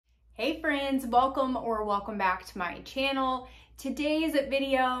Hey friends, welcome back to my channel. Today's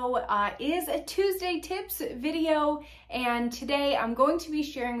video is a Tuesday tips video, and today I'm going to be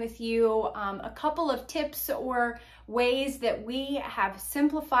sharing with you a couple of tips or ways that we have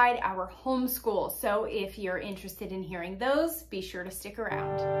simplified our homeschool. So if you're interested in hearing those, be sure to stick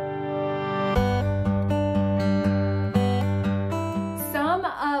around. Some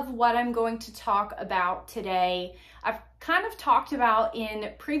of what I'm going to talk about today, I've kind of talked about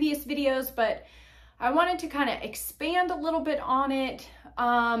in previous videos, but I wanted to kind of expand a little bit on it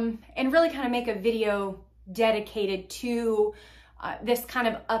and really kind of make a video dedicated to this kind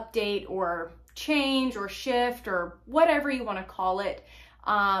of update or change or shift or whatever you want to call it,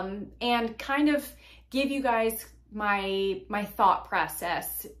 and kind of give you guys my thought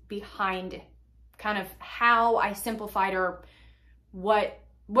process behind kind of how I simplified or what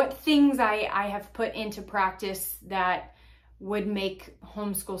things I have put into practice that would make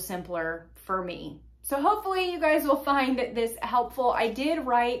homeschool simpler for me. So hopefully you guys will find this helpful. I did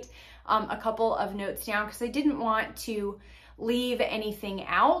write a couple of notes down because I didn't want to leave anything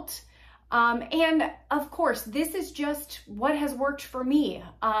out. And of course, this is just what has worked for me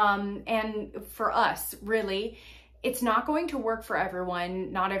and for us, really. It's not going to work for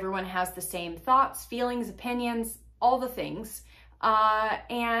everyone. Not everyone has the same thoughts, feelings, opinions, all the things.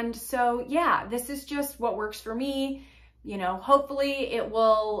 And so, yeah, this is just what works for me. You know, hopefully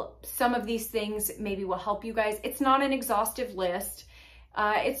some of these things maybe will help you guys. It's not an exhaustive list.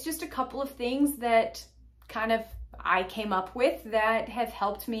 It's just a couple of things that kind of I came up with that have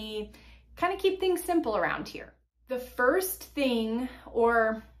helped me kind of keep things simple around here. The first thing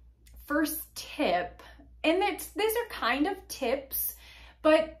or first tip, and these are kind of tips,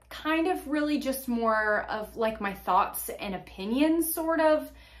 but kind of really just more of like my thoughts and opinions sort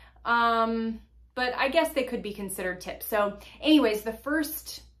of, but I guess they could be considered tips. So anyways, the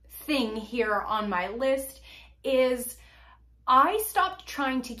first thing here on my list is I stopped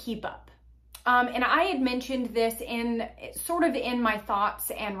trying to keep up. And I had mentioned this in my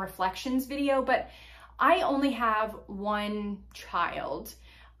thoughts and reflections video, but I only have one child.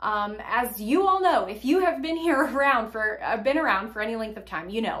 As you all know, if you have been around for any length of time,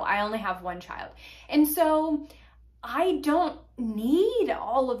 you know, I only have one child. And so I don't need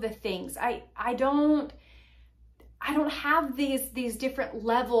all of the things. I don't have these different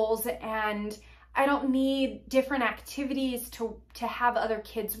levels, and I don't need different activities to have other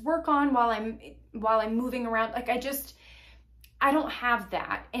kids work on while I'm moving around. Like I don't have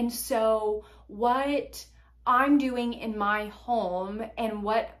that. And so what I'm doing in my home and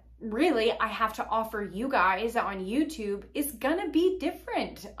what really I have to offer you guys on YouTube is gonna be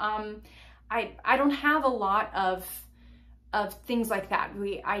different. I don't have a lot of things like that.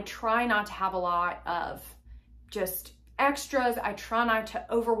 I try not to have a lot of just extras. I try not to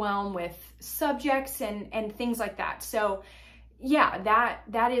overwhelm with subjects and things like that. So yeah,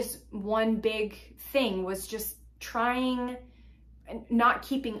 that is one big thing, was just trying, not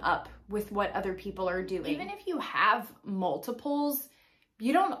keeping up with what other people are doing. Even if you have multiples,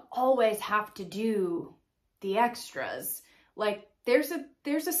 you don't always have to do the extras. Like there's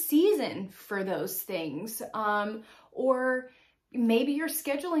a season for those things. Or maybe your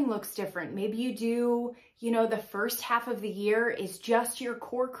scheduling looks different. Maybe you do, you know, the first half of the year is just your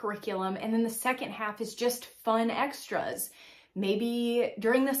core curriculum, and then the second half is just fun extras. Maybe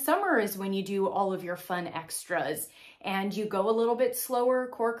during the summer is when you do all of your fun extras, and you go a little bit slower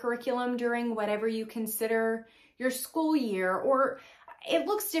core curriculum during whatever you consider your school year, or it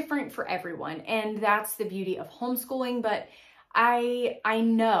looks different for everyone. And that's the beauty of homeschooling. But I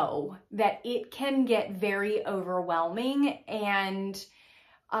know that it can get very overwhelming, and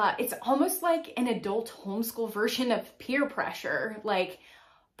it's almost like an adult homeschool version of peer pressure. Like,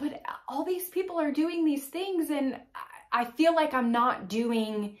 but all these people are doing these things, and I feel like I'm not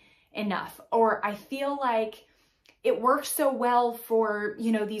doing enough, or I feel like it works so well for,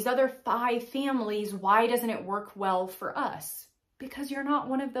 you know, these other 5 families. Why doesn't it work well for us? Because you're not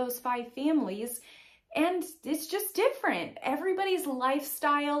one of those 5 families. And it's just different. Everybody's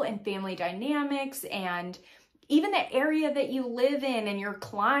lifestyle and family dynamics, and even the area that you live in and your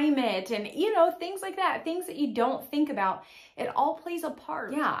climate, and, you know, things like that, things that you don't think about, it all plays a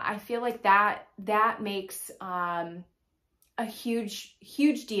part. Yeah, I feel like that makes a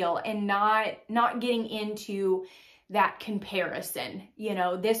huge deal, and not getting into that comparison. You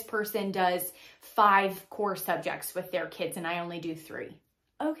know, this person does 5 core subjects with their kids and I only do 3.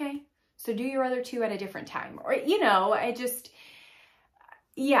 Okay. So do your other 2 at a different time. Or, you know,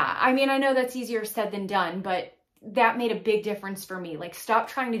 yeah, I mean, I know that's easier said than done, but that made a big difference for me. Like, stop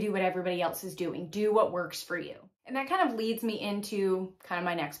trying to do what everybody else is doing. Do what works for you. And that kind of leads me into kind of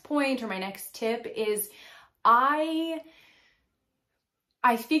my next point or my next tip is I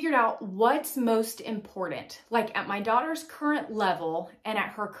figured out what's most important. Like at my daughter's current level and at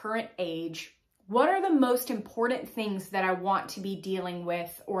her current age, what are the most important things that I want to be dealing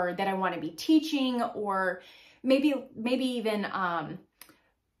with or that I want to be teaching, or maybe even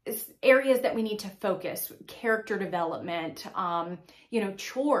areas that we need to focus, character development,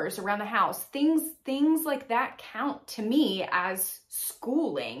 chores around the house, things like that count to me as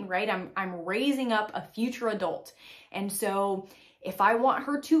schooling, right? I'm raising up a future adult. And so if I want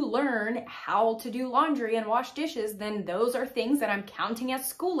her to learn how to do laundry and wash dishes, then those are things that I'm counting as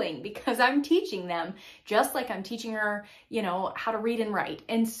schooling because I'm teaching them, just like I'm teaching her, how to read and write.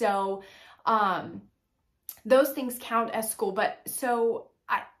 And so those things count as school. But so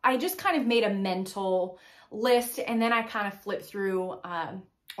I just kind of made a mental list, and then I kind of flipped through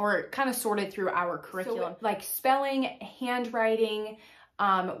or kind of sorted through our curriculum. So, like spelling, handwriting,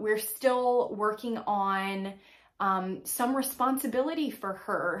 we're still working on some responsibility for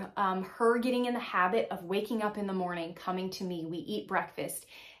her, her getting in the habit of waking up in the morning, coming to me, we eat breakfast,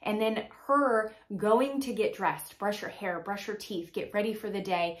 and then her going to get dressed, brush her hair, brush her teeth, get ready for the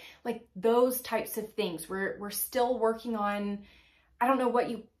day, like those types of things. We're still working on, I don't know what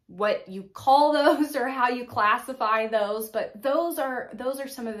you call those or how you classify those, but those are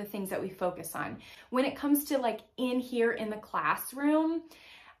some of the things that we focus on. When it comes to like in here in the classroom,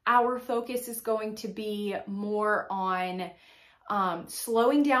 our focus is going to be more on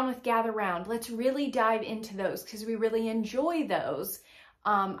slowing down with gather round. Let's really dive into those because we really enjoy those.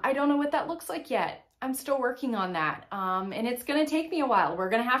 I don't know what that looks like yet. I'm still working on that. And it's going to take me a while.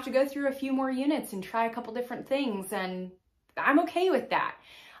 We're going to have to go through a few more units and try a couple different things. And I'm okay with that.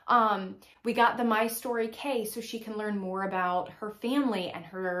 We got the My Story K so she can learn more about her family and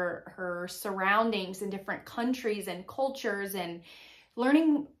her surroundings in different countries and cultures, and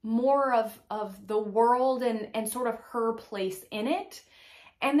learning more of the world and sort of her place in it.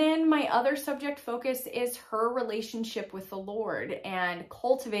 And then my other subject focus is her relationship with the Lord and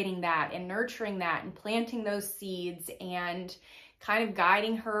cultivating that and nurturing that and planting those seeds and kind of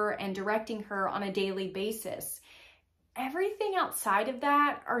guiding her and directing her on a daily basis. Everything outside of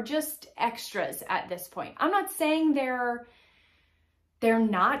that are just extras at this point. I'm not saying they're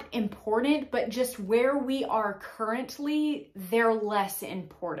not important, but just where we are currently, they're less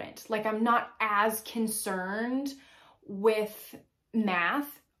important. Like I'm not as concerned with math.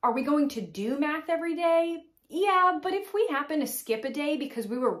 Are we going to do math every day? Yeah, but if we happen to skip a day because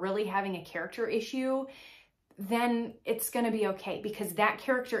we were really having a character issue, then it's going to be okay because that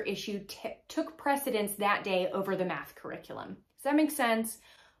character issue took precedence that day over the math curriculum. Does that make sense?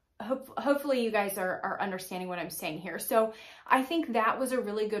 Hopefully you guys are understanding what I'm saying here. So I think that was a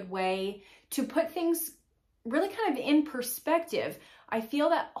really good way to put things really kind of in perspective. I feel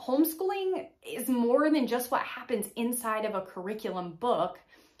that homeschooling is more than just what happens inside of a curriculum book.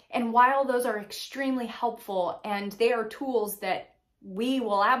 And while those are extremely helpful and they are tools that we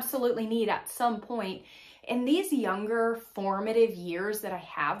will absolutely need at some point, in these younger formative years that I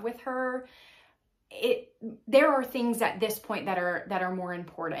have with her, there are things at this point that are more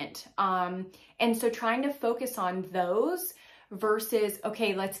important. And so trying to focus on those versus,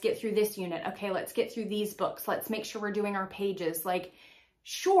 okay, let's get through this unit. Okay, let's get through these books. Let's make sure we're doing our pages. Like,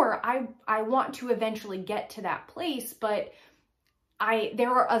 sure, I want to eventually get to that place, but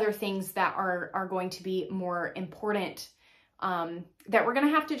there are other things that are going to be more important that we're going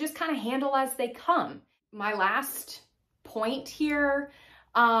to have to just kind of handle as they come. My last point here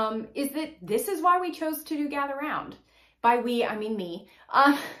is that this is why we chose to do Gather Round. By we, I mean me.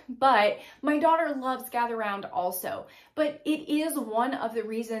 But my daughter loves Gather Round also. But it is one of the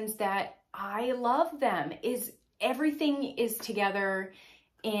reasons that I love them, is everything is together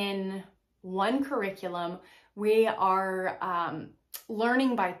in one curriculum. We are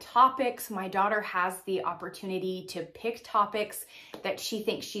learning by topics. My daughter has the opportunity to pick topics that she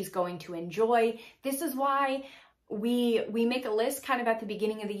thinks she's going to enjoy. This is why we make a list kind of at the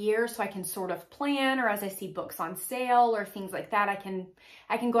beginning of the year so I can sort of plan, or as I see books on sale or things like that, I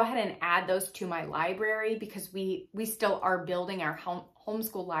can go ahead and add those to my library because we still are building our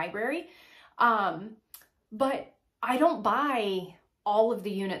homeschool library. But I don't buy all of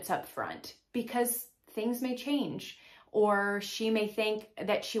the units up front because things may change, or she may think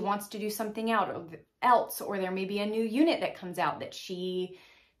that she wants to do something else, or there may be a new unit that comes out that she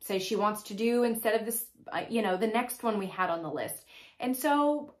says she wants to do instead of this, the next one we had on the list. And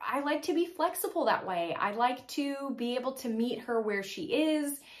so I like to be flexible that way. I like to be able to meet her where she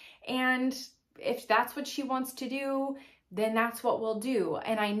is. And if that's what she wants to do, then that's what we'll do.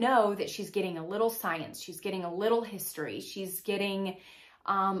 And I know that she's getting a little science, she's getting a little history, she's getting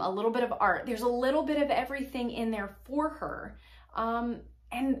a little bit of art. There's a little bit of everything in there for her.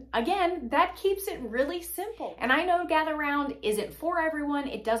 And again, that keeps it really simple. And I know Gather Round isn't for everyone.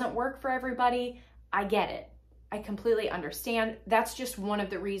 It doesn't work for everybody. I get it. I completely understand. That's just one of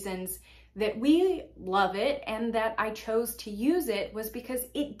the reasons that we love it and that I chose to use it, was because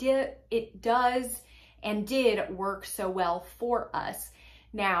it does and did work so well for us.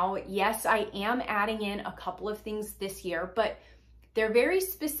 Now, yes, I am adding in a couple of things this year, but they're very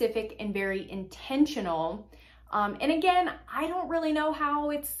specific and very intentional. And again, I don't really know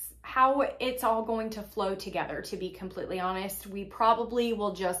how it's all going to flow together, to be completely honest. We probably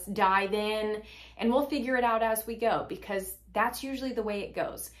will just dive in and we'll figure it out as we go, because that's usually the way it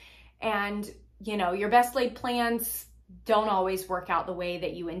goes. And, you know, your best laid plans don't always work out the way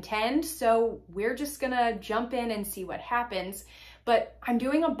that you intend. So we're just gonna jump in and see what happens. But I'm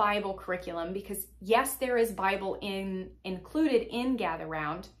doing a Bible curriculum because yes, there is Bible included in Gather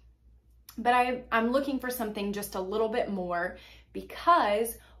Round, but I'm looking for something just a little bit more,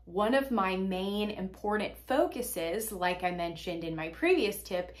 because one of my main important focuses, like I mentioned in my previous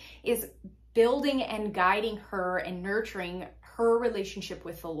tip, is building and guiding her and nurturing her relationship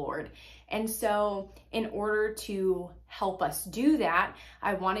with the Lord. And so in order to help us do that,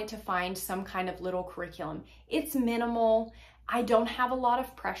 I wanted to find some kind of little curriculum. It's minimal. I don't have a lot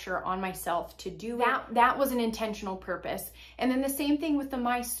of pressure on myself to do that. That was an intentional purpose. And then the same thing with the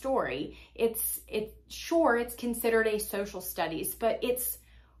My Story. It's considered a social studies, but it's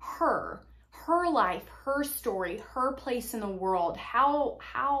her life, her story, her place in the world.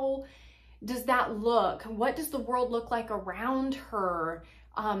 How does that look? What does the world look like around her?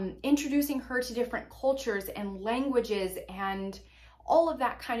 Introducing her to different cultures and languages and all of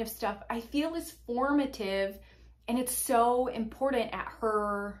that kind of stuff, I feel is formative, and it's so important at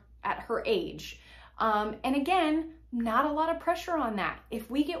her age. And again, not a lot of pressure on that. If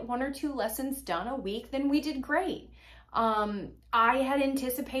we get 1 or 2 lessons done a week, then we did great. I had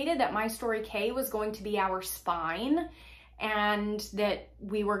anticipated that My Story K was going to be our spine, and that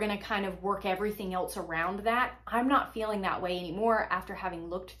we were gonna kind of work everything else around that. I'm not feeling that way anymore after having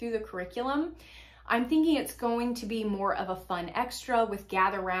looked through the curriculum. I'm thinking it's going to be more of a fun extra, with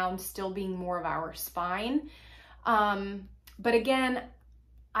Gather Round still being more of our spine. But again,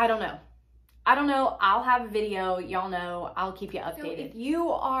 I don't know. I'll have a video, y'all know, I'll keep you updated. So if you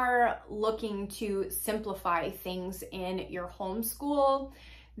are looking to simplify things in your homeschool,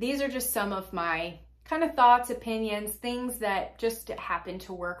 these are just some of my kind of thoughts, opinions, things that just happen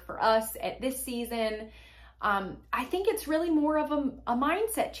to work for us at this season. I think it's really more of a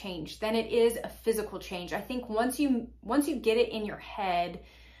mindset change than it is a physical change. I think once you get it in your head,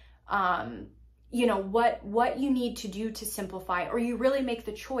 you know, what you need to do to simplify, or you really make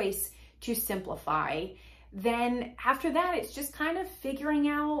the choice to simplify, then after that, it's just kind of figuring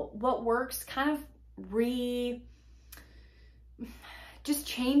out what works, kind of just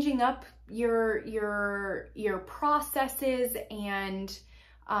changing up your processes and,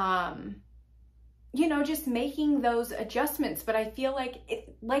 you know, just making those adjustments. But I feel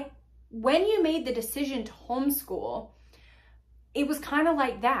like when you made the decision to homeschool, it was kind of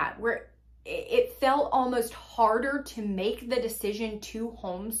like that, where it felt almost harder to make the decision to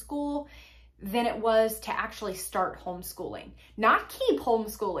homeschool than it was to actually start homeschooling. Not keep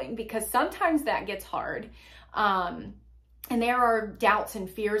homeschooling, because sometimes that gets hard. And there are doubts and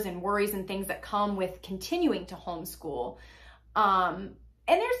fears and worries and things that come with continuing to homeschool. And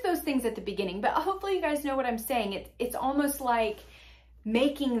there's those things at the beginning, but hopefully you guys know what I'm saying. It's almost like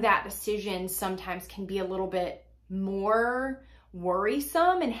making that decision sometimes can be a little bit more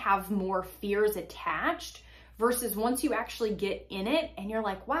worrisome and have more fears attached, versus once you actually get in it and you're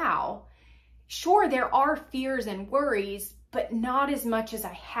like, wow, sure, there are fears and worries, but not as much as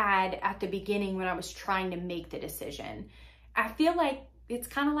I had at the beginning when I was trying to make the decision. I feel like it's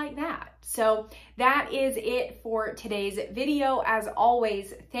kind of like that. So that is it for today's video. As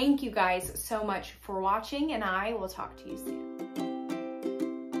always, thank you guys so much for watching, and I will talk to you soon.